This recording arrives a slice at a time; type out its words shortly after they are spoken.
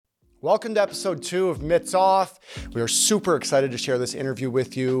Welcome to episode 2 of Mitts Off. We are super excited to share this interview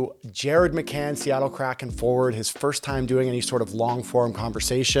with you. Jared McCann, Seattle Kraken forward, his first time doing any sort of long-form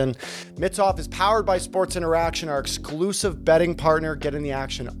conversation. Mitts Off is powered by Sports Interaction, our exclusive betting partner. Get in the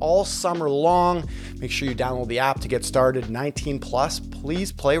action all summer long. Make sure you download the app to get started. 19 plus,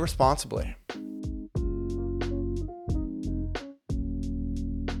 please play responsibly.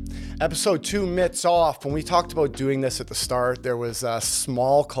 Episode 2, Mitts Off. When we talked about doing this at the start, there was a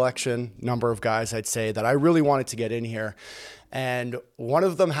small number of guys, I'd say, that I really wanted to get in here. And one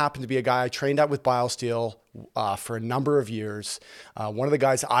of them happened to be a guy I trained at with BioSteel for a number of years. One of the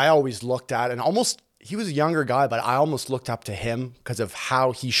guys I always looked at, and he was a younger guy, but I almost looked up to him because of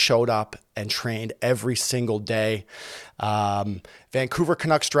how he showed up and trained every single day. Vancouver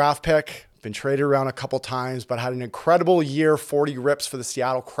Canucks draft pick. Been traded around a couple times, but had an incredible year, 40 rips for the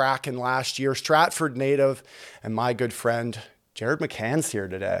Seattle Kraken last year. Stratford native, and my good friend, Jared McCann's here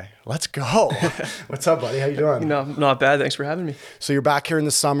today. Let's go. What's up, buddy? How you doing? Not bad. Thanks for having me. So you're back here in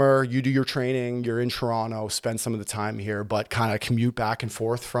the summer. You do your training. You're in Toronto. Spend some of the time here, but kind of commute back and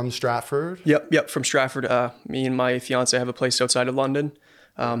forth from Stratford? Yep. From Stratford. Me and my fiance have a place outside of London.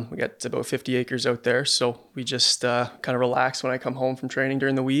 We got about 50 acres out there, so we just kind of relax when I come home from training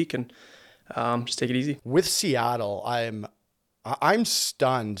during the week and just take it easy. With Seattle, I'm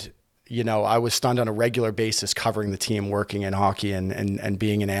stunned. You know, I was stunned on a regular basis covering the team, working in hockey and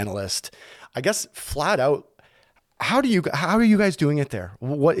being an analyst. I guess flat out, how are you guys doing it there?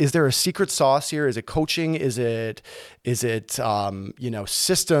 What is there a secret sauce here? Is it coaching? Is it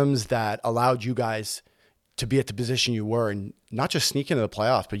systems that allowed you guys to be at the position you were and not just sneak into the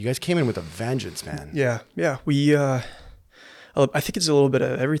playoffs, but you guys came in with a vengeance, man. Yeah. We I think it's a little bit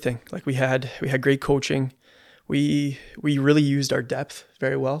of everything. Like we had great coaching. We really used our depth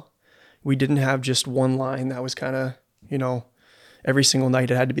very well. We didn't have just one line that was kind of, every single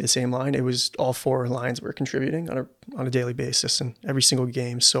night it had to be the same line. It was all 4 lines were contributing on a daily basis and every single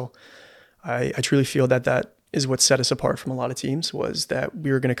game. So I truly feel that is what set us apart from a lot of teams, was that we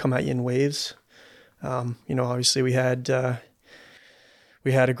were going to come at you in waves. Obviously we had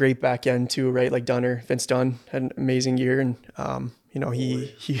a great back end too, right? Like Vince Dunn had an amazing year, and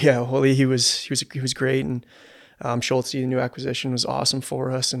he was great, and Schultz, the new acquisition, was awesome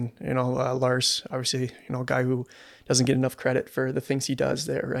for us, and Lars, obviously, a guy who doesn't get enough credit for the things he does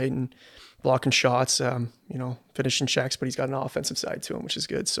there, right? And blocking shots, finishing checks, but he's got an offensive side to him, which is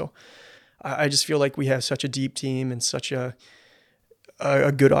good. So I just feel like we have such a deep team and such a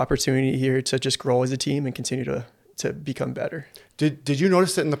good opportunity here to just grow as a team and continue to become better. Did you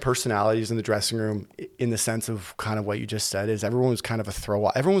notice it in the personalities in the dressing room, in the sense of kind of what you just said, is everyone was kind of a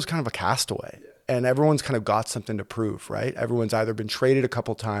throw-off. Everyone was kind of a castaway, and everyone's kind of got something to prove, right? Everyone's either been traded a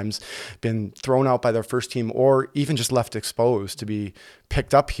couple times, been thrown out by their first team, or even just left exposed to be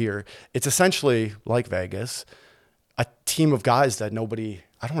picked up here. It's essentially like Vegas, a team of guys that I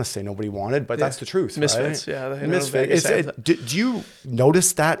don't want to say nobody wanted, but that's the truth. Misfits, right? Yeah. Misfits. Do you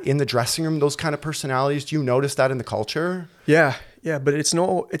notice that in the dressing room, those kind of personalities? Do you notice that in the culture? Yeah, but it's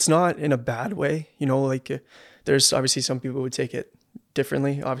not in a bad way. There's obviously some people who would take it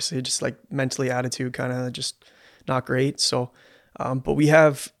differently. Obviously, just like mentally, attitude kind of just not great. So, but we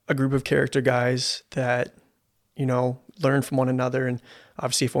have a group of character guys that, learn from one another, and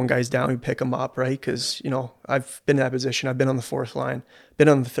obviously if one guy's down, we pick him up, right? Because, I've been in that position. I've been on the 4th line, been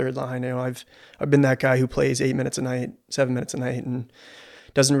on the 3rd line. I've been that guy who plays 8 minutes a night, 7 minutes a night, and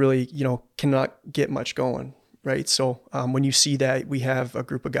doesn't really, cannot get much going, right? So when you see that we have a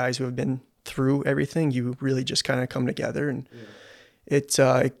group of guys who have been through everything, you really just kind of come together, and it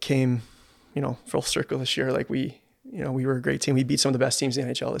came, full circle this year. Like we were a great team. We beat some of the best teams in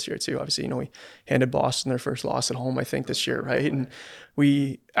the NHL this year too. Obviously, we handed Boston their first loss at home, I think, this year, right? And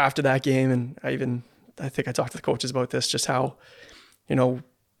we, after that game, and I think I talked to the coaches about this, just how,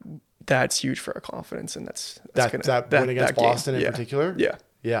 that's huge for our confidence, and that's that win against Boston in particular. Yeah.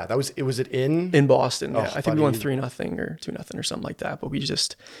 Was it in Boston? Yeah, I think we won 3-0 or 2-0 or something like that. But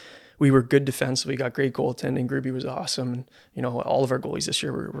we were good defensively. We got great goaltending. Gruby was awesome, and all of our goalies this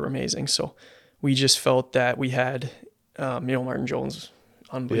year were amazing. So we just felt that we had, Martin Jones,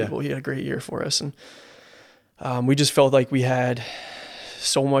 unbelievable. Yeah. He had a great year for us. And we just felt like we had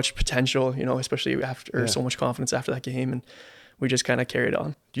so much potential, especially after, so much confidence after that game. And we just kind of carried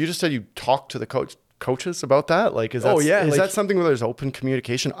on. You just said you talked to the coaches about that? Like, is that something where there's open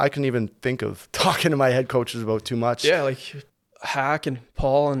communication? I couldn't even think of talking to my head coaches about too much. Yeah, like Hack and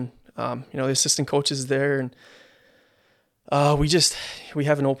Paul and, the assistant coaches there. And we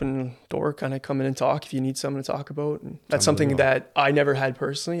have an open door, kind of come in and talk if you need something to talk about. And that's something that I never had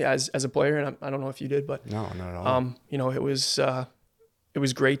personally as a player. And I don't know if you did, but no, not at all. It was, it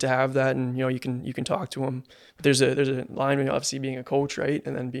was great to have that, and you can talk to him. But there's a line when obviously being a coach, right,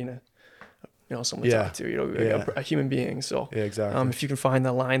 and then being someone to talk to, a human being. So yeah, exactly. If you can find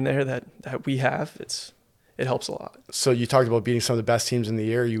that line there that we have, it helps a lot. So you talked about beating some of the best teams in the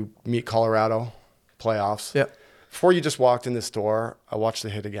year. You meet Colorado, playoffs. Yeah. Before you just walked in this door, I watched the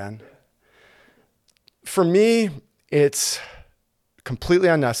hit again. For me, it's completely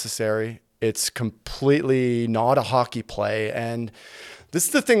unnecessary. It's completely not a hockey play. And this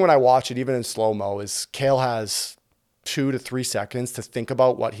is the thing when I watch it, even in slow-mo, is Cale has 2 to 3 seconds to think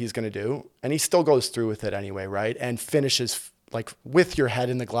about what he's going to do. And he still goes through with it anyway, right? And finishes like with your head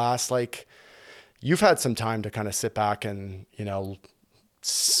in the glass. Like, you've had some time to kind of sit back and,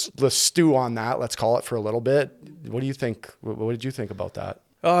 let's stew on that. Let's call it for a little bit. What do you think? What did you think about that?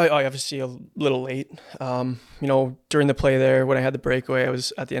 I obviously a little late. During the play there, when I had the breakaway, I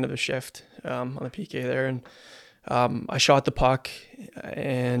was at the end of the shift on the PK there, and I shot the puck,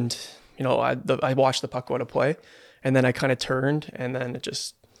 and I watched the puck go to play, and then I kind of turned, and then it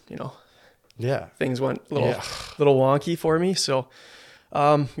just things went a little wonky for me. So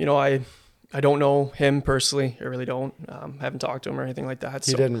I don't know him personally. I really don't. Haven't talked to him or anything like that.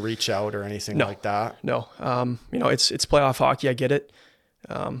 He didn't reach out or anything like that? No. It's playoff hockey. I get it.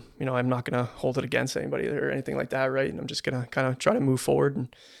 I'm not going to hold it against anybody or anything like that, right? And I'm just going to kind of try to move forward.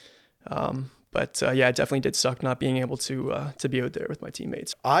 And, it definitely did suck not being able to be out there with my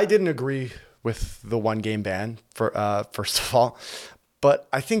teammates. I didn't agree with the 1-game ban, first of all. But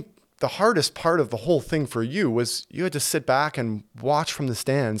I think the hardest part of the whole thing for you was you had to sit back and watch from the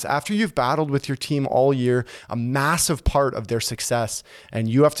stands after you've battled with your team all year, a massive part of their success. And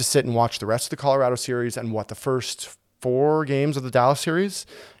you have to sit and watch the rest of the Colorado series and the first 4 games of the Dallas series,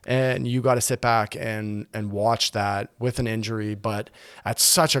 and you got to sit back and watch that with an injury, but at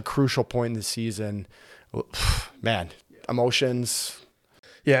such a crucial point in the season. Man, emotions.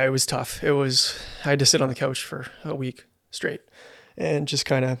 Yeah, it was tough. I had to sit on the couch for a week straight and just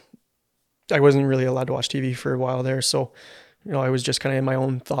kind of, I wasn't really allowed to watch TV for a while there. So, I was just kind of in my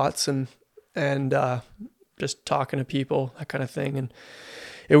own thoughts and just talking to people, that kind of thing. And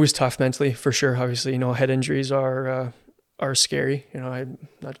it was tough mentally for sure. Obviously, head injuries are scary.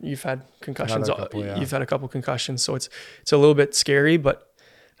 You've had concussions. You've had a couple concussions, so it's a little bit scary, but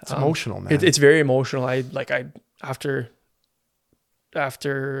it's emotional, man. It's very emotional. After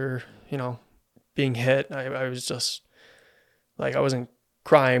being hit, I was just like, I wasn't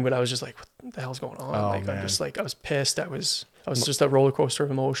crying, but I was just like, what the hell's going on? Man. I'm just like, I was pissed. I was just a roller coaster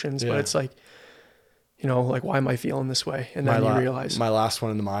of emotions, but it's like, why am I feeling this way? And then you realize my last one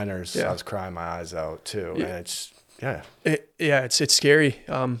in the minors, I was crying my eyes out too. Yeah. And it's scary.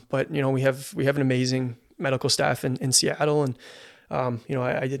 But we have an amazing medical staff in Seattle, and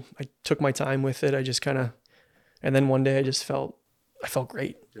I took my time with it. I just kind of, and then one day I felt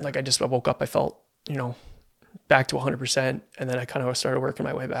great. Yeah. Like I woke up, I felt, back to 100%. And then I kind of started working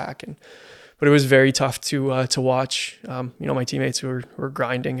my way back. But it was very tough to watch, my teammates who were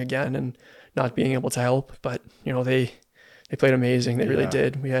grinding again and not being able to help, but they played amazing. They really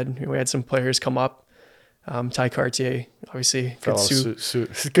did. We had some players come up. Ty Cartier, obviously, good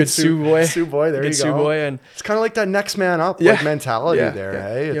Sioux boy. Sioux boy, there you go. Sioux boy, and it's kind of like that next man up mentality there. Yeah.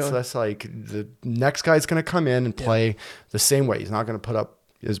 Hey, it's that's like the next guy's going to come in and play the same way. He's not going to put up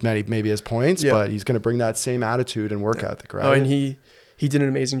as many maybe as points, but he's going to bring that same attitude and work ethic, right? Oh, and he did an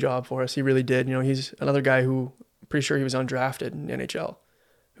amazing job for us. He really did. He's another guy who I'm pretty sure he was undrafted in the NHL,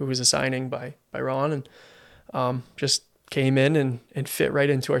 who was a signing by Ron, and just came in and fit right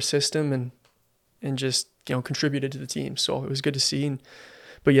into our system and just contributed to the team. So it was good to see.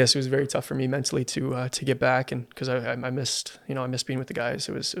 But yes, it was very tough for me mentally to get back, and because I missed being with the guys.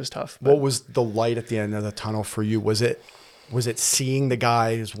 It was tough. What was the light at the end of the tunnel for you? Was it seeing the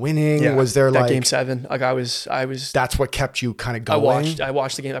guys winning? Yeah, was there that game 7? Like I was. That's what kept you kind of going. I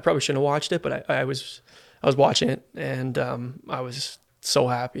watched the game. I probably shouldn't have watched it, but I was watching it, and I was so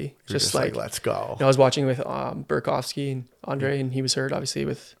happy. Just like let's go. I was watching with Burakovsky and Andre, and he was hurt obviously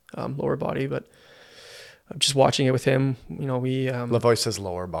with lower body, but just watching it with him, we Lavoie says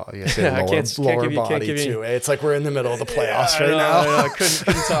lower body. You say I lower body too. It's like we're in the middle of the playoffs right now. I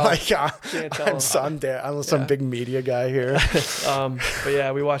couldn't tell. Can't tell. I'm some big media guy here. But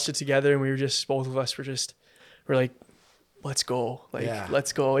yeah, we watched it together, and both of us were like, let's go.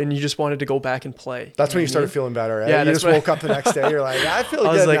 Let's go. And you just wanted to go back and play. That's when you started feeling better, right? Yeah, you just woke up the next day. You're like, I feel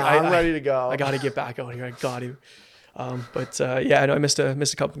good now. I'm ready to go. I got to get back out here. I got to. I missed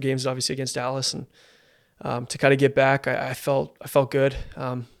a couple of games, obviously, against Dallas, and to kind of get back, I felt good.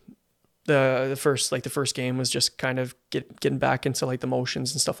 The first game was just kind of getting back into like the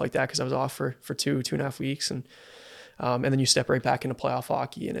motions and stuff like that, because I was off for 2.5 weeks, and And then you step right back into playoff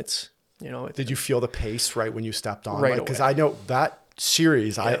hockey, and it's, Did you feel the pace right when you stepped on? Right Because I know that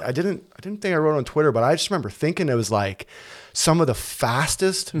series, I didn't think I wrote on Twitter, but I just remember thinking it was like some of the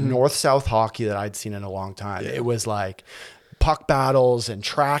fastest north-south hockey that I'd seen in a long time. It was like puck battles and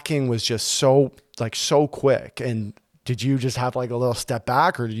tracking was just so quick. And did you just have like a little step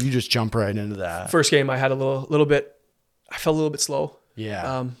back, or did you just jump right into that? First game, I had I felt a little bit slow.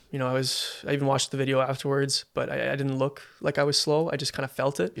 Yeah. I even watched the video afterwards, but I didn't look like I was slow. I just kind of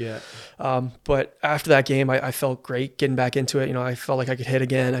felt it. Yeah. But after that game, I felt great getting back into it. I felt like I could hit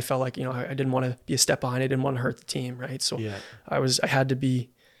again. I felt like, I didn't want to be a step behind. I didn't want to hurt the team. Right. So I had to be,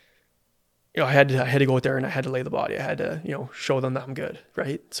 I had to go out there and I had to lay the body. I had to, show them that I'm good.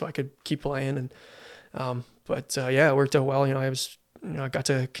 Right. So I could keep playing. And, it worked out well. I got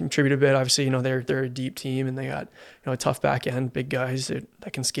to contribute a bit. Obviously, they're a deep team and they got, a tough back end, big guys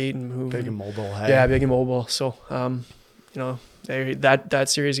that can skate and move. Big and mobile. Hey? Yeah, big and mobile. So, that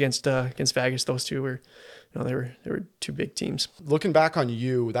series against Vegas, those two were, they were two big teams. Looking back on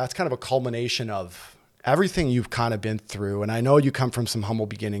you, that's kind of a culmination of everything you've kind of been through. And I know you come from some humble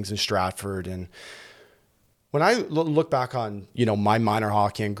beginnings in Stratford. And when I look back on, my minor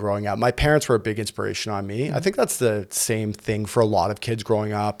hockey and growing up, my parents were a big inspiration on me. I think that's the same thing for a lot of kids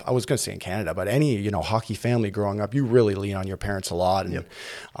growing up. I was going to say in Canada, but any, hockey family growing up, you really lean on your parents a lot. And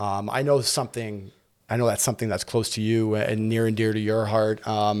I know that's something that's close to you and near and dear to your heart.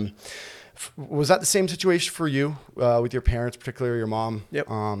 Was that the same situation for you with your parents, particularly your mom? Yep.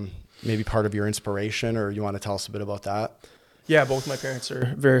 Maybe part of your inspiration, or you want to tell us a bit about that? Yeah, both my parents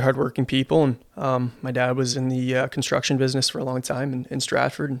are very hardworking people, and my dad was in the construction business for a long time in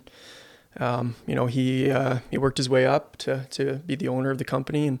Stratford. And, he worked his way up to be the owner of the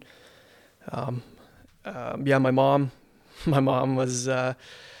company. And my mom was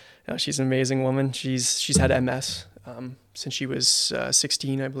she's an amazing woman. She's had MS since she was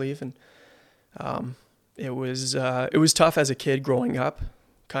 16, I believe, and it was tough as a kid growing up.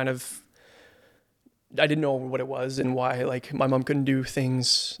 Kind of. I didn't know what it was and why, like, my mom couldn't do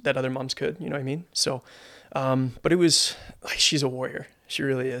things that other moms could, you know what I mean? So, but it was like, she's a warrior. She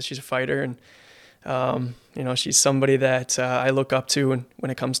really is. She's a fighter. And, she's somebody that I look up to when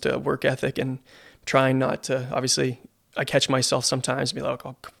it comes to work ethic and trying not to, obviously I catch myself sometimes be like,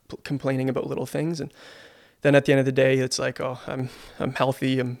 complaining about little things. And then at the end of the day, it's like, I'm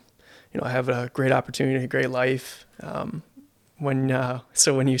healthy. I have a great opportunity, a great life. When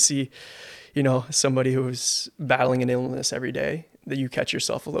you see, somebody who's battling an illness every day, that you catch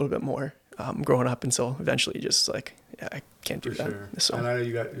yourself a little bit more growing up until eventually just like, I can't do that. Sure. So, and I know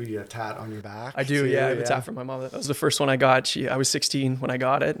you got a tat on your back. I do. I have a tat from my mom. That was the first one I got. I was 16 when I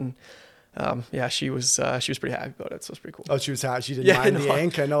got it. And she was pretty happy about it. So it's pretty cool. Oh, she was happy. She didn't mind the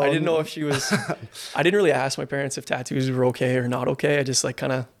ink. I know. I didn't know if she was, I didn't really ask my parents if tattoos were okay or not okay. I just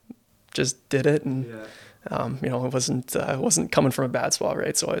kind of just did it. And, it wasn't coming from a bad spot,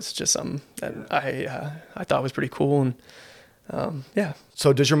 right? So it's just something that I thought was pretty cool. And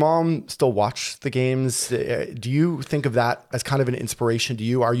So does your mom still watch the games? Do you think of that as kind of an inspiration to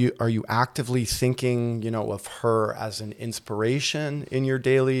you? Are you actively thinking, of her as an inspiration in your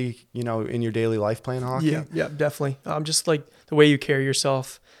daily life playing hockey? Yeah, definitely. Just like the way you carry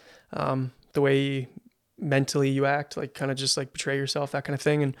yourself, the way mentally you act, like kind of just like portray yourself, that kind of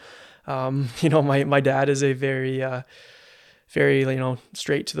thing. And my dad is a very, very,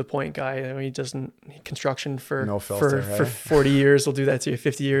 straight to the point guy. He doesn't construction for 40 years. He'll do that to you.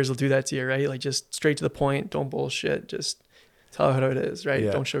 50 years. He'll do that to you. Right. Like just straight to the point. Don't bullshit. Just tell it how it is. Right.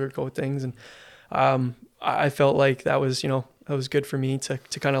 Yeah. Don't sugarcoat things. And, I felt like that was good for me to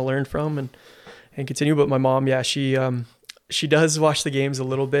kind of learn from and continue. But my mom, she does watch the games a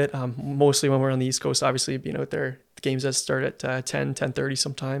little bit. Mostly when we're on the East Coast, obviously being out there, the games that start at 10:30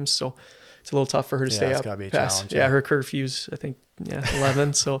 sometimes. So it's a little tough for her to stay up past. Her curfew's, I think,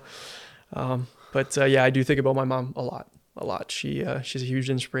 11. So, I do think about my mom a lot. She's a huge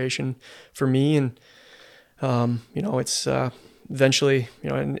inspiration for me. And, it's eventually,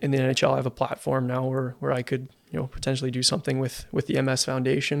 in the NHL, I have a platform now where I could, potentially do something with the MS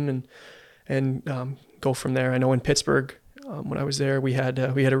Foundation and go from there. I know in Pittsburgh, when I was there, we had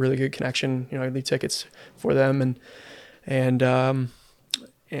a really good connection. I leave tickets for them, and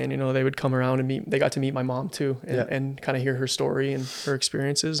they would come around and meet. They got to meet my mom too, and kind of hear her story and her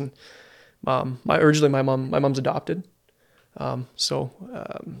experiences. And originally my mom's adopted, my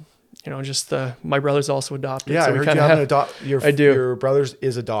brother's also adopted. Yeah, so I heard you have I do. Your brother's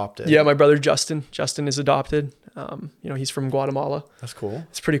is adopted. Yeah, my brother Justin is adopted. He's from Guatemala. That's cool.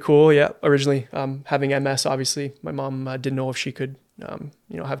 It's pretty cool. Yeah. Originally, having MS, obviously, my mom didn't know if she could,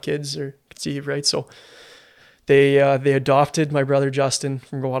 have kids or conceive, right? So they adopted my brother Justin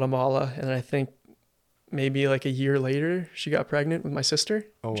from Guatemala, and I think maybe like a year later she got pregnant with my sister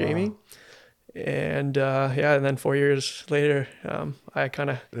Jamie. Wow. And and then 4 years later, I kind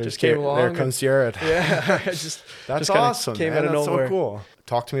of just came along. There comes Jared. Yeah, That's awesome. Came man. out of That's nowhere. So cool.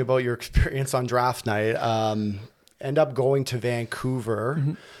 Talk to me about your experience on draft night. End up going to Vancouver. Mm-hmm.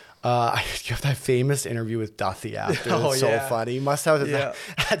 You have that famous interview with Duthie after. It's so funny. You must have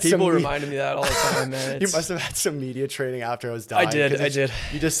had people reminded me that all the time, man. You must have had some media training after I was done. I did.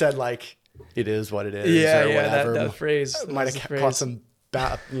 You just said like, it is what it is. Yeah, or whatever. That phrase might have caught some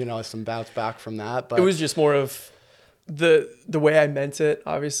some bounce back from that, but it was just more of the way I meant it.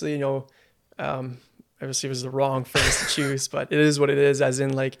 Obviously, obviously it was the wrong phrase to choose, but it is what it is. As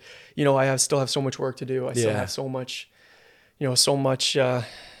in, like, I still have so much work to do. I still have so much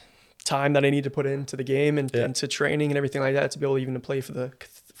time that I need to put into the game and to training and everything like that to be able even to play for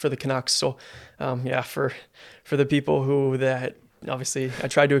the Canucks. So, for the people who that obviously I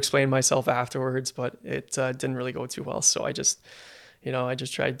tried to explain myself afterwards, but it didn't really go too well. So I just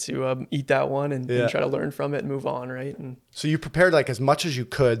tried to eat that one and try to learn from it and move on, right? And so you prepared like as much as you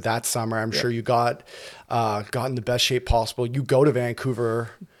could that summer. I'm sure you got in the best shape possible. You go to Vancouver.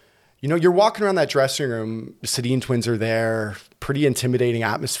 You're walking around that dressing room. Sedin twins are there. Pretty intimidating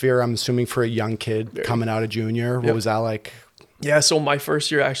atmosphere, I'm assuming, for a young kid coming out of junior. What was that like? Yeah, so my first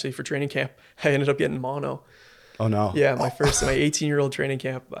year actually for training camp, I ended up getting mono. Oh no! Yeah, my 18-year-old training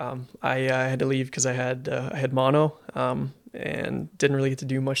camp, I had to leave because I had mono. And didn't really get to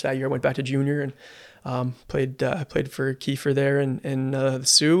do much that year. I went back to junior and played for Kiefer there in the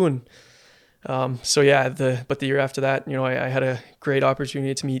Sioux. And but the year after that, I had a great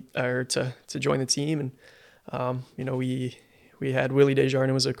opportunity to meet or to join the team. And we had Willie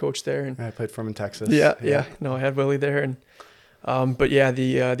Desjardins was a coach there. And I played for him in Texas. Yeah. No, I had Willie there. And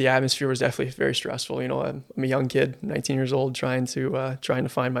the atmosphere was definitely very stressful. I'm a young kid, 19 years old, trying to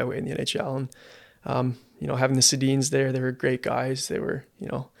find my way in the NHL. And having the Sedins there, they were great guys. They were,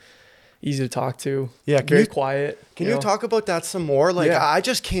 easy to talk to. Yeah. Very quiet. Can you talk about that some more? Like, I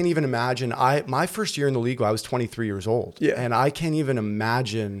just can't even imagine. My first year in the league, I was 23 years old. Yeah. And I can't even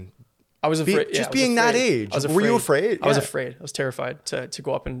imagine. I was afraid. Being that age. Were you afraid? I was afraid. I was terrified to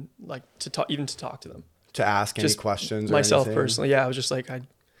go up and to talk to them. To ask any questions or myself anything. Personally. Yeah. I was just like, I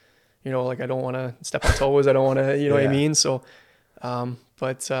don't want to step on toes. I don't want to, what I mean? So,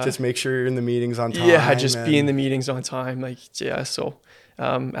 just make sure you're in the meetings on time. Yeah, be in the meetings on time. So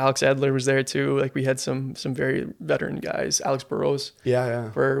Alex Edler was there too. Like, we had some very veteran guys. Alex Burrows.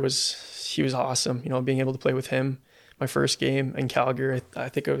 Burr he was awesome. Being able to play with him. My first game in Calgary, I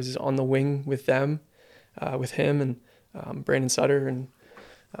think I was on the wing with them, with him and Brandon Sutter and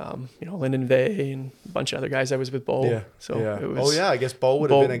Lyndon Vay and a bunch of other guys. I was with Bo. Yeah. So it was, I guess Bo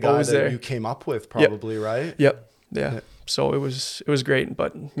would have been a guy that you came up with probably, right? Yep. Yeah. So it was great,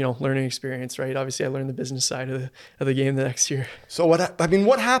 but learning experience, right? Obviously I learned the business side of the game the next year. So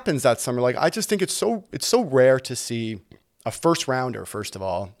what happens that summer? Like, I just think it's so rare to see a first rounder, first of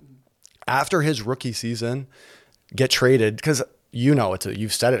all, after his rookie season get traded, because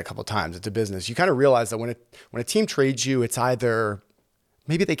you've said it a couple of times, it's a business. You kind of realize that when a team trades you, it's either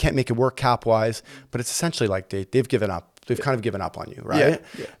maybe they can't make it work cap wise, but it's essentially like they've given up. They've kind of given up on you, right?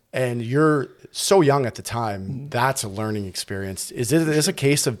 Yeah. And you're so young at the time. Mm-hmm. That's a learning experience. Is it a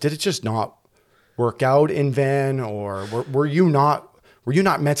case of, did it just not work out in Van, or were you not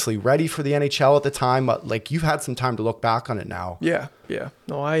mentally ready for the NHL at the time? But like, you've had some time to look back on it now. Yeah.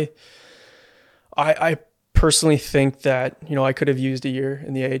 No, I personally think that, I could have used a year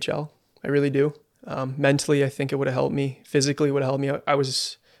in the AHL. I really do. Mentally, I think it would have helped me. Physically, it would have helped me. I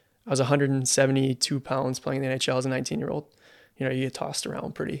was 172 pounds playing in the NHL as a 19-year-old. You get tossed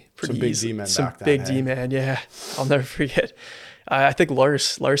around pretty some easy. Big D-men some back then, big D-man, yeah. I'll never forget. I think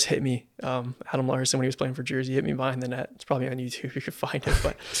Lars hit me. Adam Larson, when he was playing for Jersey, hit me behind the net. It's probably on YouTube. You could find it,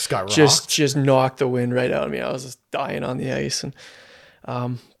 but just knocked the wind right out of me. I was just dying on the ice. And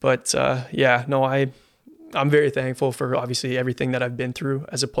I'm very thankful for obviously everything that I've been through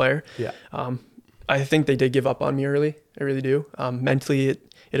as a player. Yeah. I think they did give up on me early. I really do. Mentally,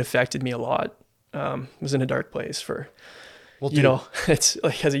 it affected me a lot. I was in a dark place for. Well, it's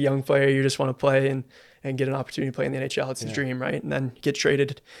like, as a young player, you just want to play and get an opportunity to play in the NHL. It's a dream, right? And then get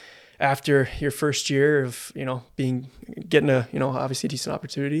traded after your first year of, getting a, obviously a decent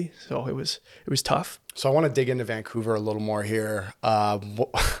opportunity. So it was tough. So I want to dig into Vancouver a little more here.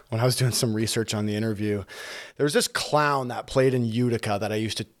 When I was doing some research on the interview, there was this clown that played in Utica that I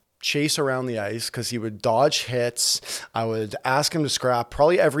used to chase around the ice because he would dodge hits. I would ask him to scrap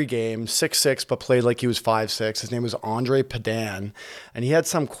probably every game, 6'6", but played like he was 5'6". His name was Andre Padan. And he had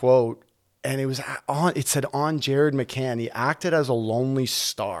some quote and it said on Jared McCann, he acted as a lonely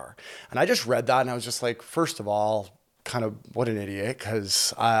star. And I just read that and I was just like, first of all, kind of what an idiot,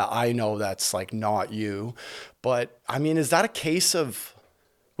 because I know that's like not you. But I mean, is that a case of,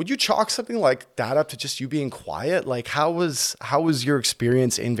 would you chalk something like that up to just you being quiet? Like how was your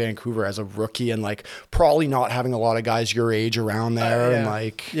experience in Vancouver as a rookie and like probably not having a lot of guys your age around there? And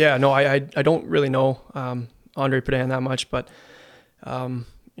like, no, I don't really know Andre Padan that much, but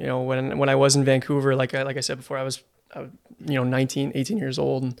you know, when I was in Vancouver, like I said before, I was 19, 18 years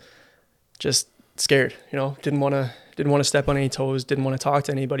old and just scared, you know, didn't want to step on any toes, didn't want to talk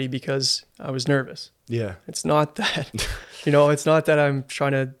to anybody because I was nervous. Yeah. It's not that, it's not that I'm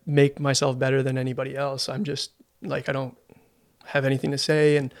trying to make myself better than anybody else. I'm just like, I don't have anything to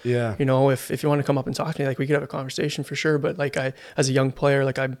say. And, if you want to come up and talk to me, like we could have a conversation for sure. But like as a young player,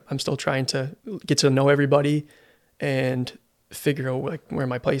 like I'm still trying to get to know everybody and figure out like where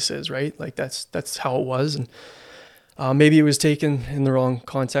my place is, right? Like that's how it was. And maybe it was taken in the wrong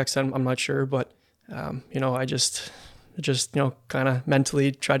context. I'm not sure, but I just kind of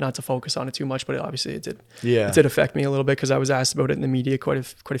mentally tried not to focus on it too much, but obviously it did. Yeah. It did affect me a little bit because I was asked about it in the media quite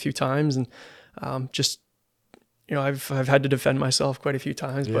a few times, and I've had to defend myself quite a few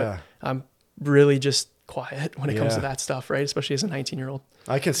times, but I'm really just quiet when it comes to that stuff, right? Especially as a 19-year-old.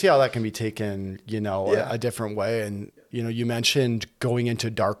 I can see how that can be taken, a different way. And, you mentioned going into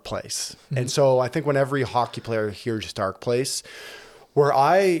dark place. Mm-hmm. And so I think when every hockey player hears dark place, what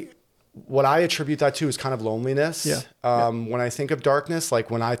I attribute that to is kind of loneliness. When I think of darkness, like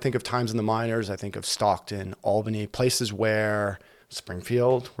when I think of times in the minors, I think of Stockton, Albany, places where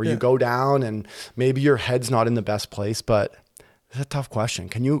Springfield, where you go down and maybe your head's not in the best place, but it's a tough question.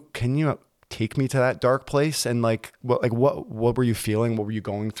 Can you take me to that dark place? And what were you feeling? What were you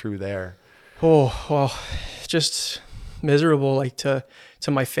going through there? Oh, well, just miserable, like to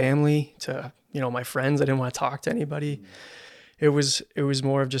my family, to, my friends. I didn't want to talk to anybody. It was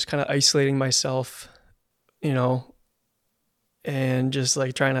more of just kind of isolating myself, and just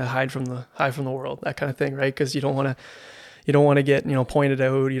like trying to hide from the world, that kind of thing. Right. Cause you don't want to get, pointed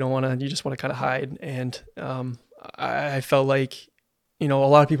out. You just want to kind of hide. And, I felt like, a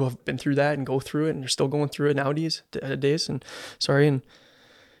lot of people have been through that and go through it and they're still going through it nowadays.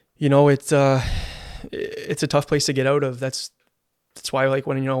 It's a tough place to get out of. That's why, like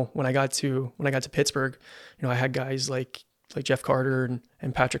when I got to Pittsburgh, I had guys like Jeff Carter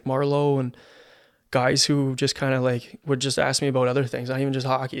and Patrick Marleau and guys who just kind of like would just ask me about other things, not even just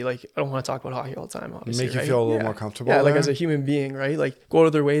hockey. Like I don't want to talk about hockey all the time, obviously. Make you feel a little more comfortable. Yeah, like as a human being, right? Like go out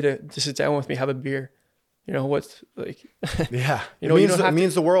of their way to sit down with me, have a beer. What's like yeah. It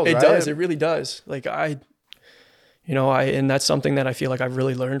means the world, it right? Does. It really does. Like and that's something that I feel like I've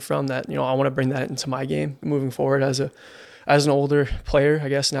really learned from that. I want to bring that into my game moving forward as an older player, I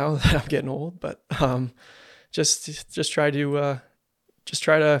guess, now that I'm getting old. But just try to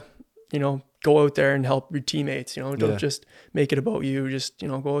go out there and help your teammates. Don't just make it about you. Just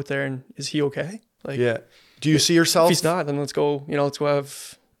go out there and is he okay? Like, yeah. Do you see yourself? If he's not, then let's go.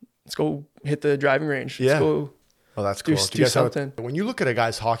 Let's go hit the driving range. Let's go. Oh, that's cool. Do something. When you look at a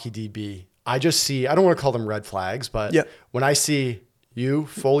guy's hockey DB, I just see, I don't want to call them red flags, but when I see you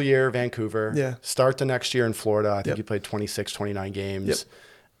full year Vancouver, start the next year in Florida, I think you played 26, 29 games.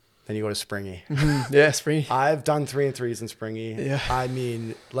 Then you go to Springy. Mm-hmm. Yeah, Springy. I've done 3 and 3s in Springy. Yeah. I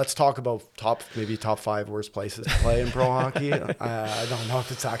mean, let's talk about top 5 worst places to play in pro hockey. I don't know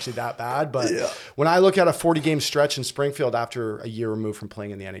if it's actually that bad, but when I look at a 40-game stretch in Springfield after a year removed from playing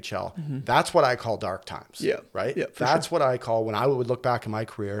in the NHL, that's what I call dark times. Yeah. Right? Yeah, that's what I call, when I would look back in my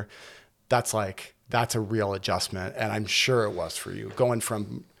career, that's a real adjustment. And I'm sure it was for you, going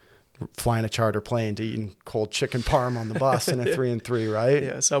from flying a charter plane to eating cold chicken parm on the bus in a 3 and 3, right?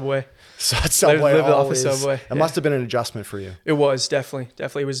 Yeah, Subway. So Subway lived off of Subway. It must have been an adjustment for you. It was definitely.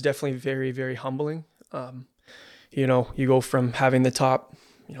 It was definitely very, very humbling. You go from having the top,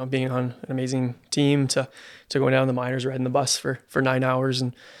 being on an amazing team to going down the minors, riding the bus for 9 hours,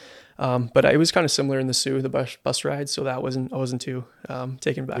 and but it was kind of similar in the Sioux, the bus ride. So I wasn't too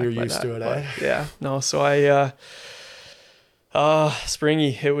taken back. You're by used that, to it, eh? Yeah, no. So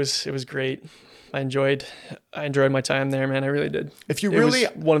Springy, it was great. I enjoyed my time there, man. I really did. It was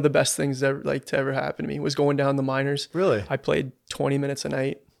one of the best things that to ever happen to me was going down the minors. Really? I played 20 minutes a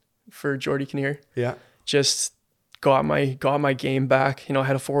night for Jordy Kinnear. Yeah. Just got my game back. I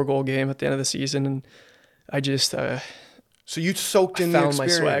had a 4-goal game at the end of the season, and I just so you soaked in the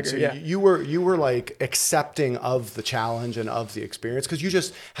experience. My swagger, yeah. You were like accepting of the challenge and of the experience,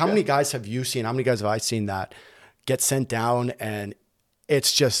 because how many guys have you seen? How many guys have I seen that get sent down and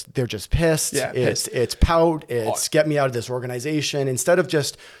they're just pissed. Yeah, it's pout. It's get me out of this organization, instead of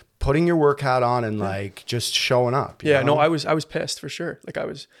just putting your work hat on and like just showing up. Yeah, no, I was pissed for sure. Like I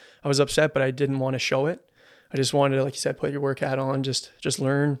was upset, but I didn't want to show it. I just wanted to, like you said, put your work hat on, just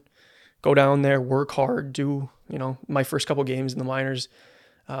learn, go down there, work hard, do, my first couple games in the minors.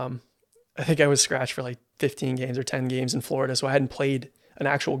 I think I was scratched for like 15 games or 10 games in Florida. So I hadn't played an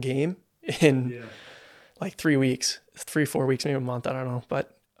actual game in like 3 weeks, 4 weeks, maybe a month. I don't know.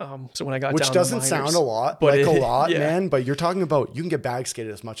 But so when I got which down doesn't to minors, sound a lot, but like a lot, yeah. man. But you're talking about, you can get bag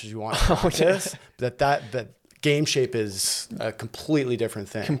skated as much as you want. That game shape is a completely different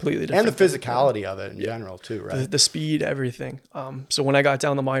thing. Completely different. And the physicality of it in general too, right? The speed, everything. So when I got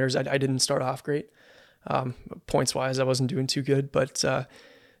down the minors, I didn't start off great. Points wise, I wasn't doing too good, but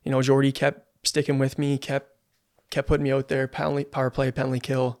Jordy kept sticking with me, kept putting me out there, power play, penalty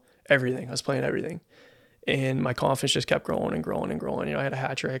kill, everything. I was playing everything. And my confidence just kept growing and growing and growing. I had a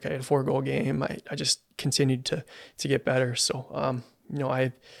hat trick, I had a 4-goal game. I just continued to get better. So,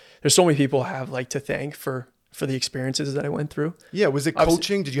 there's so many people I have like to thank for the experiences that I went through. Yeah. Was it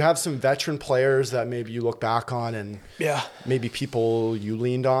coaching? Did you have some veteran players that maybe you look back on and maybe people you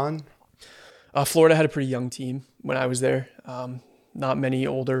leaned on? Florida had a pretty young team when I was there. Not many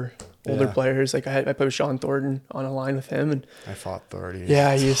older players. Like I played with Sean Thornton on a line with him, and I fought Thornton.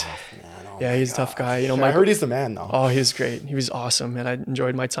 Yeah, he's he's a tough guy. I heard he's the man though. Oh, he was great. He was awesome, and I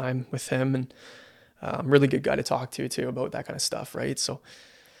enjoyed my time with him, and really good guy to talk to too about that kind of stuff, right? So,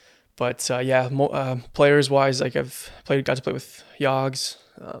 but players wise, like got to play with Yogs.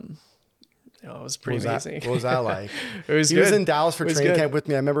 It was pretty amazing. What was that like? It was he good. was in Dallas for training camp with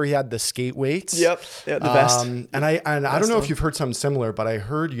me. I remember he had the skate weights. Yep. Yeah, the best. And I don't know if you've heard something similar, but I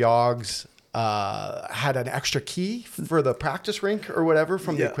heard Yogs had an extra key for the practice rink or whatever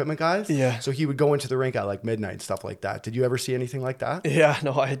from the equipment guys. Yeah. So he would go into the rink at like midnight and stuff like that. Did you ever see anything like that? Yeah.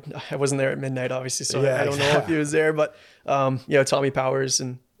 No, I wasn't there at midnight, obviously. So I don't know if he was there, but Tommy Powers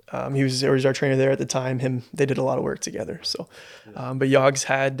and he was our trainer there at the time. They did a lot of work together. So, but Yogs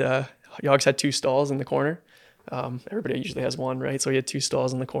had 2 stalls in the corner. Everybody usually has one, right? So he had 2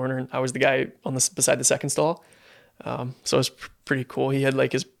 stalls in the corner, and I was the guy beside the second stall. So it was pretty cool. He had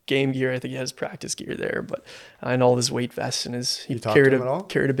like his game gear. I think he has practice gear there, but and all his weight vests and he carried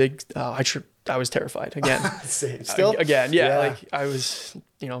a big. I was terrified again. Same. Still again, yeah. Like I was,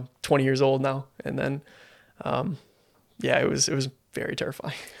 20 years old now, and then, it was very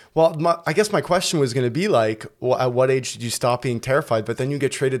terrifying. Well, I guess my question was going to be like, at what age did you stop being terrified? But then you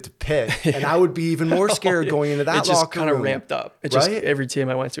get traded to Pitt, and I would be even more scared going into that locker room. It just kind of ramped up. It just every team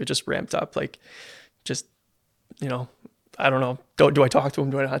I went to, it just ramped up. Like, just I don't know. Do I talk to him?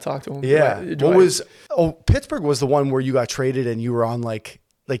 Do I not talk to him? Yeah. Pittsburgh was the one where you got traded and you were on like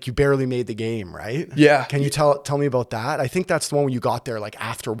you barely made the game, right? Yeah. Can you tell me about that? I think that's the one where you got there like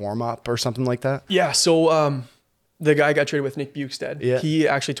after warm up or something like that. Yeah. So the guy I got traded with, Nick Bukestad. Yeah. He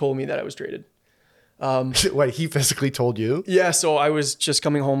actually told me that I was traded. Wait, he physically told you? Yeah. So I was just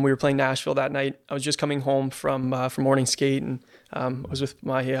coming home. We were playing Nashville that night. I was just coming home from morning skate, and I was with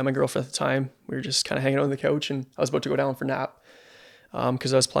my girlfriend at the time. We were just kind of hanging out on the couch, and I was about to go down for a nap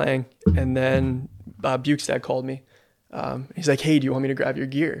because I was playing. And then Bukestad called me. He's like, "Hey, do you want me to grab your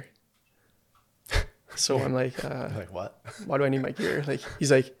gear?" So I'm like, like what? Why do I need my gear? Like,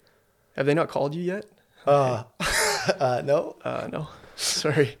 he's like, "Have they not called you yet?" No. No.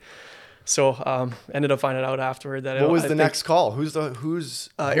 Sorry. So ended up finding out afterward that what was the next call? Who's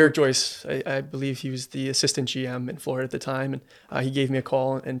Eric Joyce? I believe he was the assistant GM in Florida at the time, and he gave me a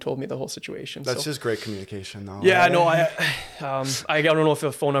call and told me the whole situation. That's just great communication, though. Yeah, no, I don't know if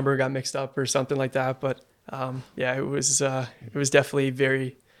the phone number got mixed up or something like that, but it was definitely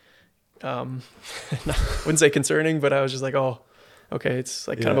very I wouldn't say concerning, but I was just like, oh, okay, it's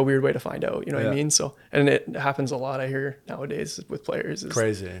like kind of a weird way to find out, you know what I mean? So, and it happens a lot, I hear nowadays with players.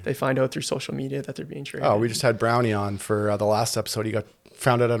 Crazy. They find out through social media that they're being traded. Oh, we just had Brownie on for the last episode. He got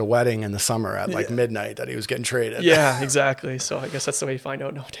found out at a wedding in the summer at like midnight that he was getting traded. Yeah, exactly. So I guess that's the way you find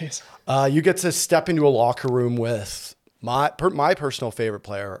out nowadays. You get to step into a locker room with my personal favorite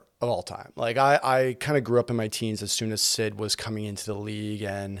player of all time. Like I kind of grew up in my teens as soon as Sid was coming into the league,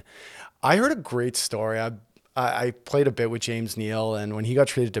 and I heard a great story. I played a bit with James Neal, and when he got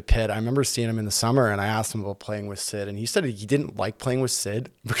traded to Pitt, I remember seeing him in the summer, and I asked him about playing with Sid, and he said he didn't like playing with Sid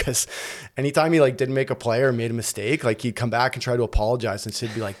because anytime he like didn't make a play or made a mistake, like he'd come back and try to apologize, and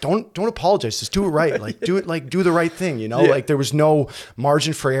Sid'd be like, don't apologize, just do it right, like do the right thing, like there was no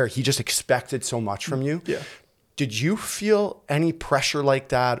margin for error. He just expected so much from you. Yeah. Did you feel any pressure like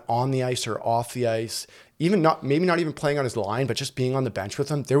that on the ice or off the ice? Even maybe not even playing on his line, but just being on the bench with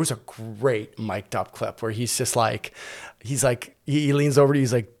him. There was a great mic'd up clip where he's just like, he leans over to you,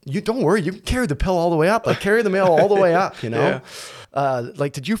 he's like, you don't worry, you can carry the pill all the way up, like carry the mail all the way up, you know? Yeah.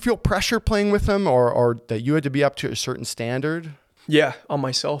 Like, did you feel pressure playing with him or that you had to be up to a certain standard? Yeah, on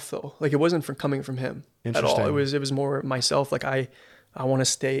myself though. Like it wasn't coming from him at all. It was more myself. Like I want to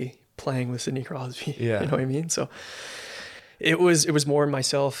stay playing with Sidney Crosby. Yeah. You know what I mean? So it was more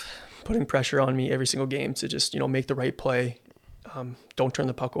myself putting pressure on me every single game to just, make the right play. Don't turn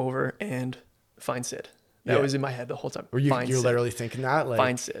the puck over and find Sid. That was in my head the whole time. You're literally thinking that? Like,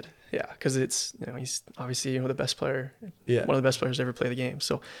 find Sid. Yeah. Cause it's, he's obviously, the best player, one of the best players to ever play the game.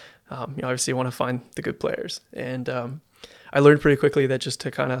 So, obviously you want to find the good players. And, I learned pretty quickly that just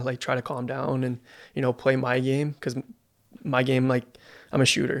to kind of like try to calm down and, play my game. Cause my game, like I'm a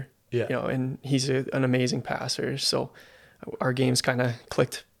shooter, and he's an amazing passer. So our games kind of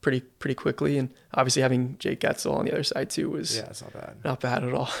clicked pretty quickly, and obviously having Jake Getzel on the other side too was it's not bad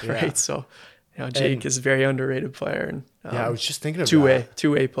at all, right? So Jake is a very underrated player, and I was just thinking of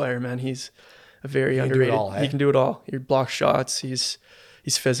two-way player, man. He's a very underrated. He can do it all. He blocks shots. He's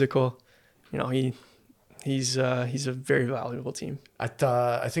physical. He's a very valuable team. I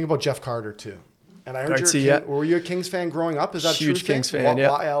think about Jeff Carter too. And I heard were you a Kings fan growing up? Is that huge true? Kings fan? Yeah.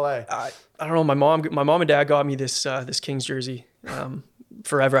 Why LA? I don't know. My mom and dad got me this Kings jersey.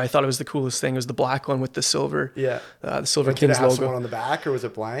 Forever, I thought it was the coolest thing. It was the black one with the silver. The silver Kings logo. Did it have someone on the back, or was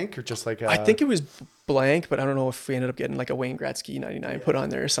it blank, or just like? I think it was blank, but I don't know if we ended up getting like a Wayne Gretzky 99 put on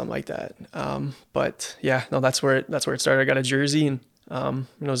there or something like that. But yeah, no, that's where it started. I got a jersey, and there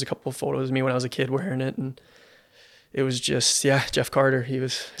was a couple of photos of me when I was a kid wearing it, and it was just Jeff Carter. He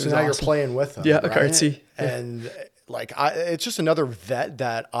was. So now you're playing with him. Yeah, right? a Cartsy. And like it's just another vet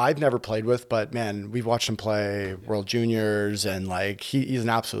that I've never played with, but man, we've watched him play World Juniors, and like he's an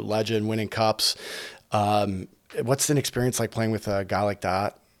absolute legend, winning cups. What's an experience like playing with a guy like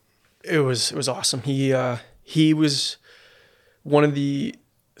that? It was awesome. He was one of the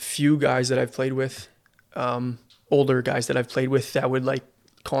few guys that I've played with, older guys that I've played with that would like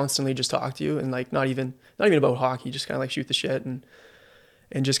constantly just talk to you, and like not even about hockey, just kind of like shoot the shit and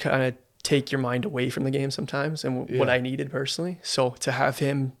just kind of take your mind away from the game sometimes, and what I needed personally. So to have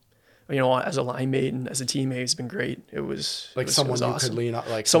him, as a line mate and as a teammate has been great. It was someone you awesome. Could lean on,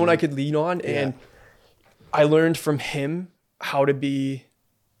 like someone I could lean on, and I learned from him how to be.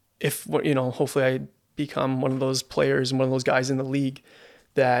 If hopefully I become one of those players and one of those guys in the league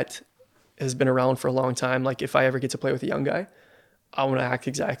that has been around for a long time. Like if I ever get to play with a young guy, I want to act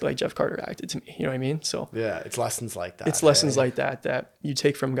exactly like Jeff Carter acted to me. You know what I mean? So it's lessons like that. It's lessons like that you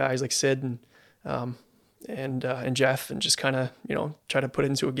take from guys like Sid and Jeff, and just kind of try to put it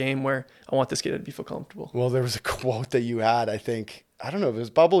into a game where I want this kid to feel comfortable. Well, there was a quote that you had. I think I don't know if it was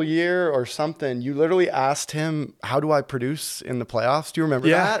bubble year or something. You literally asked him, "How do I produce in the playoffs?" Do you remember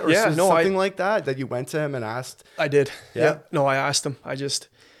that? Or something like that. That you went to him and asked. I did. Yeah. No, I asked him. I just,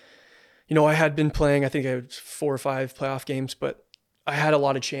 I had been playing. I think I had 4 or 5 playoff games, but I had a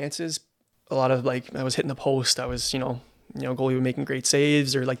lot of chances, a lot of like I was hitting the post. I was, goalie was making great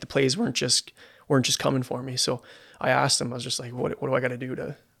saves, or like the plays weren't just coming for me. So I asked him. I was just like, what do I got to do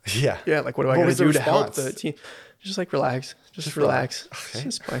to? Like what do I got to do to help the team? Just like relax, just relax, okay.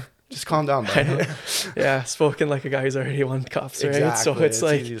 Just play, just calm down. Buddy. Spoken like a guy who's already won cups, right? Exactly. So it's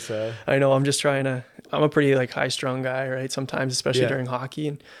like, I know I'm a pretty like high strung guy, right? Sometimes, especially during hockey,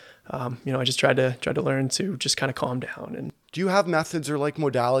 and I just tried to learn to just kind of calm down. And do you have methods or like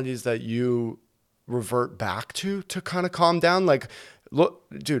modalities that you revert back to kind of calm down? Like, look,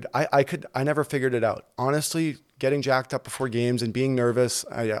 dude, I never figured it out. Honestly, getting jacked up before games and being nervous.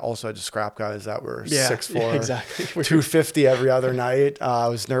 I also had to scrap guys that were 6'4", exactly. 250 every other night. I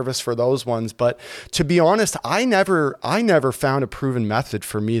was nervous for those ones. But to be honest, I never found a proven method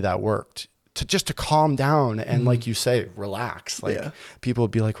for me that worked. To calm down and like you say, relax. Like people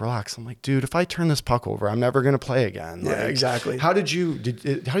would be like, relax. I'm like, dude, if I turn this puck over, I'm never going to play again. Like, exactly. How did you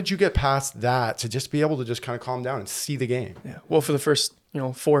get past that to just be able to just kind of calm down and see the game? Yeah. Well, for the first,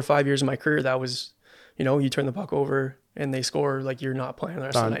 4 or 5 years of my career, that was, you turn the puck over and they score, like you're not playing the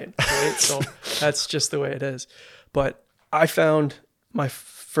rest of the night. Right? So that's just the way it is. But I found my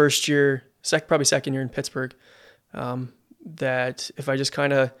first year, probably second year in Pittsburgh, that if I just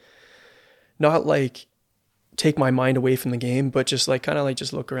kind of, not like take my mind away from the game, but just like kind of like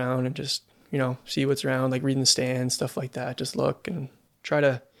just look around and just, see what's around, like reading the stands, stuff like that. Just look and try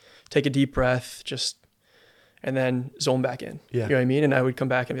to take a deep breath, and then zone back in. Yeah. You know what I mean? And I would come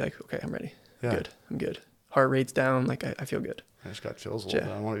back and be like, okay, I'm ready. I'm good. Heart rate's down. Like I feel good. I just got chills a little bit.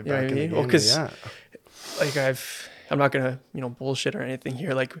 I want to be you know back in the game. Well, because yeah. like I'm not gonna bullshit or anything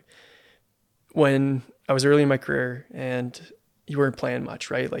here. Like when I was early in my career and you weren't playing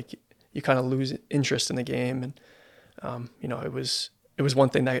much, right? Like you kind of lose interest in the game, and it was one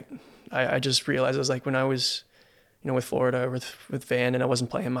thing that I just realized. I was like, when I was with Florida or with Van and I wasn't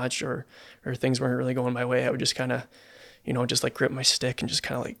playing much or things weren't really going my way, I would just kind of just like grip my stick and just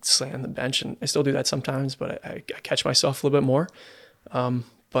kind of like slam the bench. And I still do that sometimes, but I catch myself a little bit more.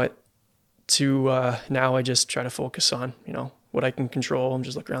 But to now I just try to focus on what I can control and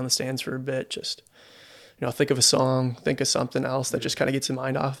just look around the stands for a bit, just think of a song, think of something else that just kind of gets your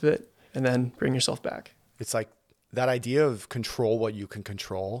mind off of it, and then bring yourself back. It's like that idea of control what you can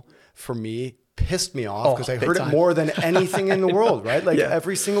control, for me, pissed me off because I heard it more than anything in the world, right? Like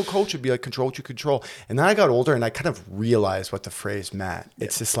every single coach would be like, control what you control. And then I got older and I kind of realized what the phrase meant.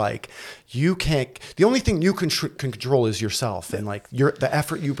 It's just like, the only thing you can control is yourself and like the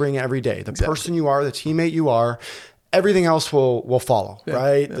effort you bring every day, the person you are, the teammate you are. Everything else will follow,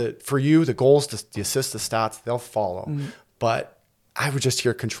 right? Yeah. For you, the goals, the assists, the stats, they'll follow. But I would just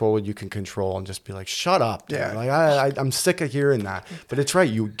hear control what you can control and just be like, shut up. Dude. Yeah. Like I'm sick of hearing that. But it's right.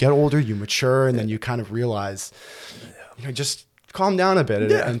 You get older, you mature, and then you kind of realize, just calm down a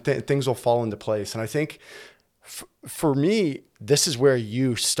bit and things will fall into place. And I think for me, this is where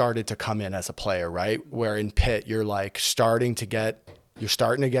you started to come in as a player, right? Where in Pitt, you're like starting to get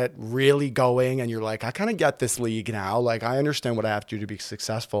really going and you're like, I kind of get this league now. Like I understand what I have to do to be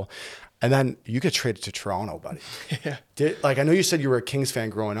successful. And then you get traded to Toronto, buddy. Yeah. I know you said you were a Kings fan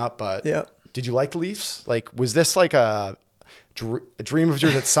growing up, but did you like the Leafs? Like, was this like a dream of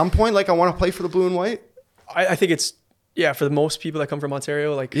yours at some point? Like, I want to play for the blue and white? I think it's, for the most people that come from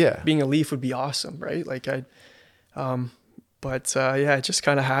Ontario, like being a Leaf would be awesome, right? Like it just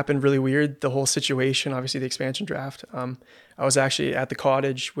kind of happened really weird. The whole situation, obviously the expansion draft. I was actually at the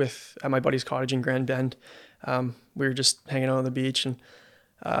cottage at my buddy's cottage in Grand Bend. We were just hanging out on the beach and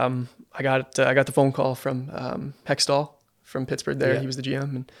I got the phone call from Hextall from Pittsburgh there. He was the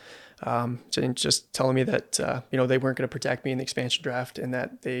GM and just telling me that they weren't going to protect me in the expansion draft and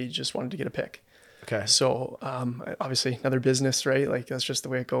that they just wanted to get a pick. Okay. So obviously another business, right? Like that's just the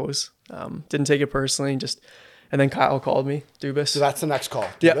way it goes. Didn't take it personally, and then Kyle called me, Dubas. So that's the next call.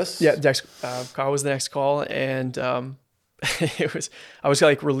 Dubas? Yeah. Kyle was the next call, and I was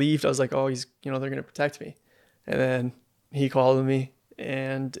like relieved. I was like, oh, they're going to protect me. And then he called me,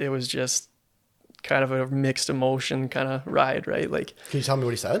 and it was just kind of a mixed emotion kind of ride, right? Like, can you tell me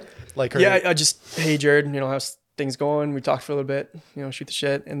what he said? Like, I just, hey, Jared, how's things going? We talked for a little bit, shoot the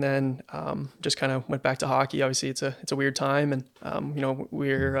shit, and then just kind of went back to hockey. Obviously, it's a weird time, and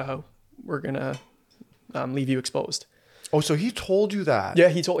we're gonna leave you exposed. Oh, so he told you that? Yeah,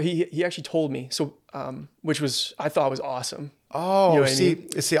 he actually told me. So, which I thought was awesome. Oh,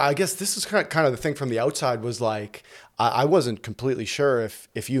 see, I guess this is kind of the thing from the outside was like, I wasn't completely sure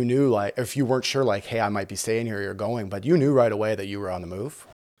if you knew, like, if you weren't sure, like, hey, I might be staying here, you're going, but you knew right away that you were on the move.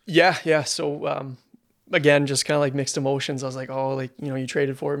 Yeah. So, again, just kind of like mixed emotions. I was like, oh, like, you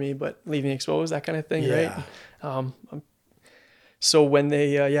traded for me, but leave me exposed, that kind of thing, right? So when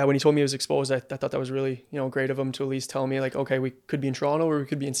when he told me he was exposed, I thought that was really, great of him to at least tell me like, okay, we could be in Toronto or we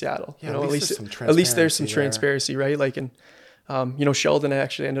could be in Seattle. Yeah, at least there's some transparency, right? Like, and Sheldon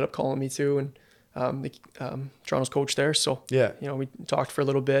actually ended up calling me too, and Toronto's coach there. So we talked for a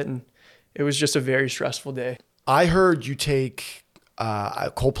little bit, and it was just a very stressful day. I heard you take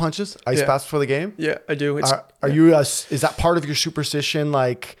cold plunges, ice baths before the game. Yeah, I do. Are you? Is that part of your superstition?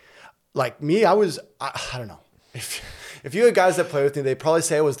 Like me, I don't know. If you had guys that play with me, they'd probably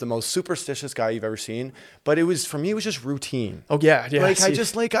say I was the most superstitious guy you've ever seen. But for me, it was just routine. Oh yeah.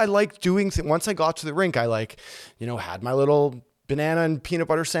 I like doing things. Once I got to the rink, I had my little banana and peanut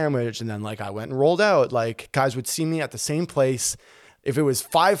butter sandwich, and then I went and rolled out. Like guys would see me at the same place. If it was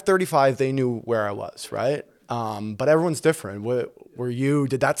 5:35, they knew where I was, right? But everyone's different.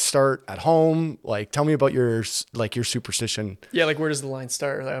 Did that start at home? Like, tell me about your superstition. Yeah. Like, where does the line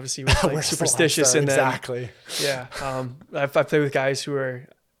start? Like, obviously with superstitious and then, exactly. Yeah. I've played with guys who are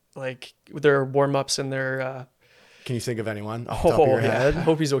like with their warm-ups and their, can you think of anyone off the top of your head? I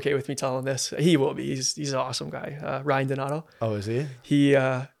hope he's okay with me telling this. He will be. He's an awesome guy. Ryan Donato. Oh, is he?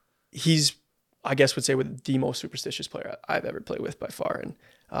 He's, I guess would say the most superstitious player I've ever played with by far.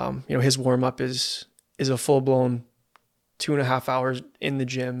 And, his warm-up is a full-blown 2.5 hours in the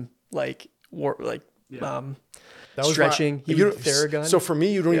gym, That was stretching. He would Theragun. So for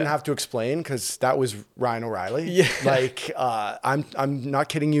me, you don't even have to explain because that was Ryan O'Reilly. Yeah. Like, I'm not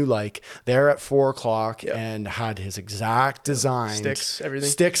kidding you. Like, there at 4:00 and had his exact design. Sticks, everything.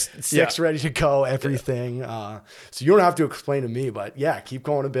 Sticks ready to go, everything. So you don't have to explain to me, but keep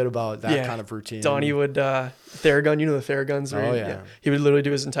going a bit about that kind of routine. Donnie would Theragun. You know the Theraguns, right? Oh, yeah. He would literally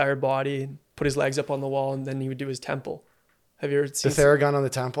do his entire body, put his legs up on the wall, and then he would do his temple. Have you ever seen the Theragun on the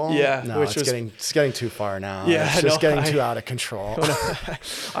temple? Yeah. No, it's getting too far now. Yeah, it's just getting too out of control.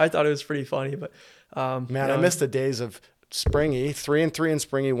 I thought it was pretty funny, but I miss the days of Springy, 3-3 in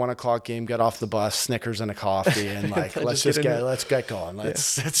Springy, 1:00 game, get off the bus, Snickers and a coffee, and like let's get going.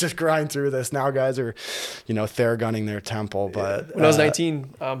 Let's just grind through this. Now guys are, Theragunning their temple. But when I was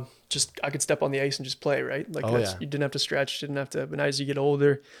 19, I could step on the ice and just play, right? Like you didn't have to stretch, but as you get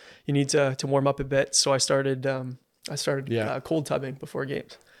older, you need to warm up a bit. So I started cold tubbing before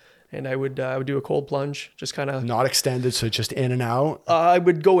games, and I would do a cold plunge, just kind of not extended, so just in and out. I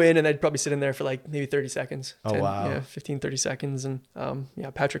would go in and I'd probably sit in there for like maybe 30 seconds. Oh, wow. Yeah, 15, 30 seconds. And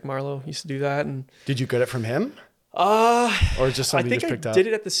Patrick Marleau used to do that. And did you get it from him? Or just something you just picked up? I did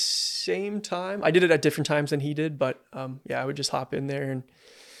it at the same time. I did it at different times than he did, but I would just hop in there and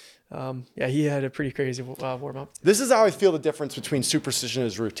he had a pretty crazy warm up. This is how I feel the difference between superstition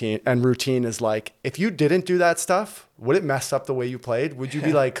is routine, and routine is like, if you didn't do that stuff, would it mess up the way you played? Would you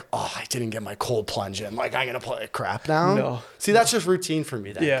be like, oh, I didn't get my cold plunge in, like I'm gonna play like crap now? No. See, that's just routine for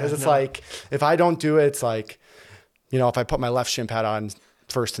me then, because it's like, if I don't do it, it's like, if I put my left shin pad on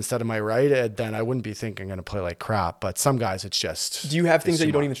first instead of my right, then I wouldn't be thinking I'm going to play like crap. But some guys, it's just... Do you have things that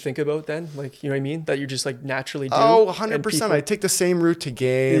you don't even think about then? Like, you know what I mean? That you just like naturally do? Oh, 100%. I take the same route to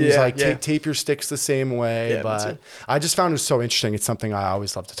games. Tape your sticks the same way. Yeah, but I just found it so interesting. It's something I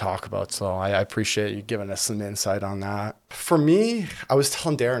always love to talk about. So I appreciate you giving us some insight on that. For me, I was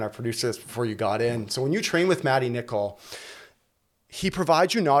telling Darren, our producer, this before you got in. So when you train with Matty Nicol, he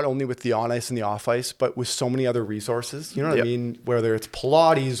provides you not only with the on ice and the off ice, but with so many other resources. You know what I mean? Whether it's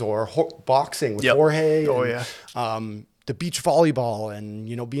Pilates or boxing with Jorge. The beach volleyball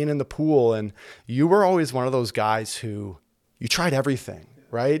and, being in the pool. And you were always one of those guys who you tried everything,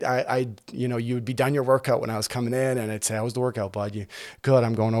 right? You would be done your workout when I was coming in and I'd say, how was the workout, bud? Good.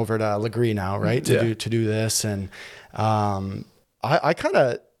 I'm going over to Legree now, right? To do this. And I kind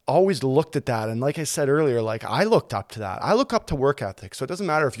of always looked at that. And like I said earlier, like I looked up to that. I look up to work ethic. So it doesn't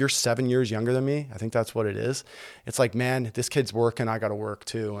matter if you're 7 years younger than me. I think that's what it is. It's like, man, this kid's working. I got to work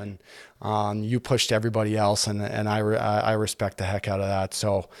too. And you pushed everybody else. And I respect the heck out of that.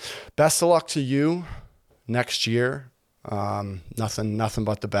 So best of luck to you next year. Nothing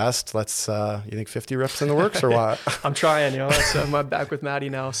but the best. Let's, you think 50 reps in the works or what? I'm trying, I'm back with Maddie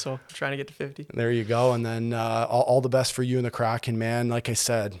now. So I'm trying to get to 50. There you go. And then, all the best for you and the Kraken, man. Like I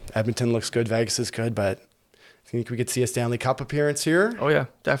said, Edmonton looks good. Vegas is good, but I think we could see a Stanley Cup appearance here. Oh yeah,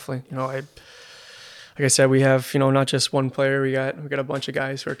 definitely. Like I said, we have, not just one player. We got a bunch of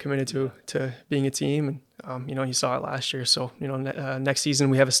guys who are committed to being a team. And, you saw it last year. So, next season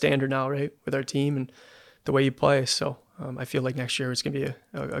we have a standard now, right, with our team and the way you play. So, I feel like next year is going to be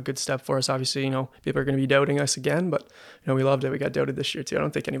a good step for us. Obviously, people are going to be doubting us again, but we loved it. We got doubted this year too. I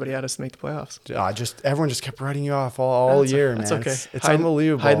don't think anybody had us to make the playoffs. Everyone just kept writing you off all year, man. That's okay. It's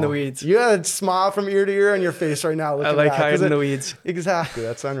unbelievable. Hide in the weeds. You had a smile from ear to ear on your face right now. I like hiding in the weeds. Exactly.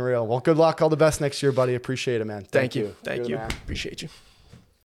 That's unreal. Well, good luck. All the best next year, buddy. Appreciate it, man. Thank you. Thank you. Appreciate you.